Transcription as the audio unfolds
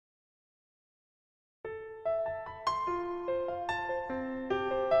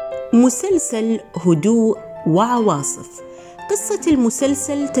مسلسل هدوء وعواصف. قصة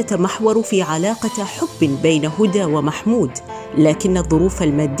المسلسل تتمحور في علاقة حب بين هدى ومحمود، لكن الظروف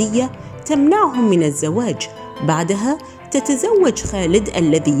المادية تمنعهم من الزواج. بعدها تتزوج خالد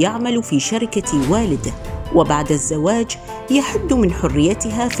الذي يعمل في شركة والده، وبعد الزواج يحد من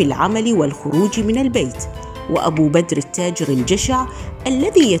حريتها في العمل والخروج من البيت. وأبو بدر التاجر الجشع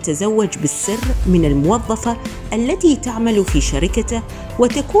الذي يتزوج بالسر من الموظفة التي تعمل في شركته،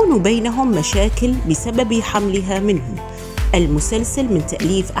 وتكون بينهم مشاكل بسبب حملها منه. المسلسل من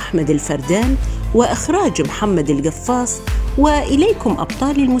تأليف أحمد الفردان وإخراج محمد القفاص، وإليكم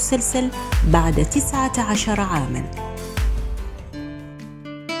أبطال المسلسل بعد 19 عاماً.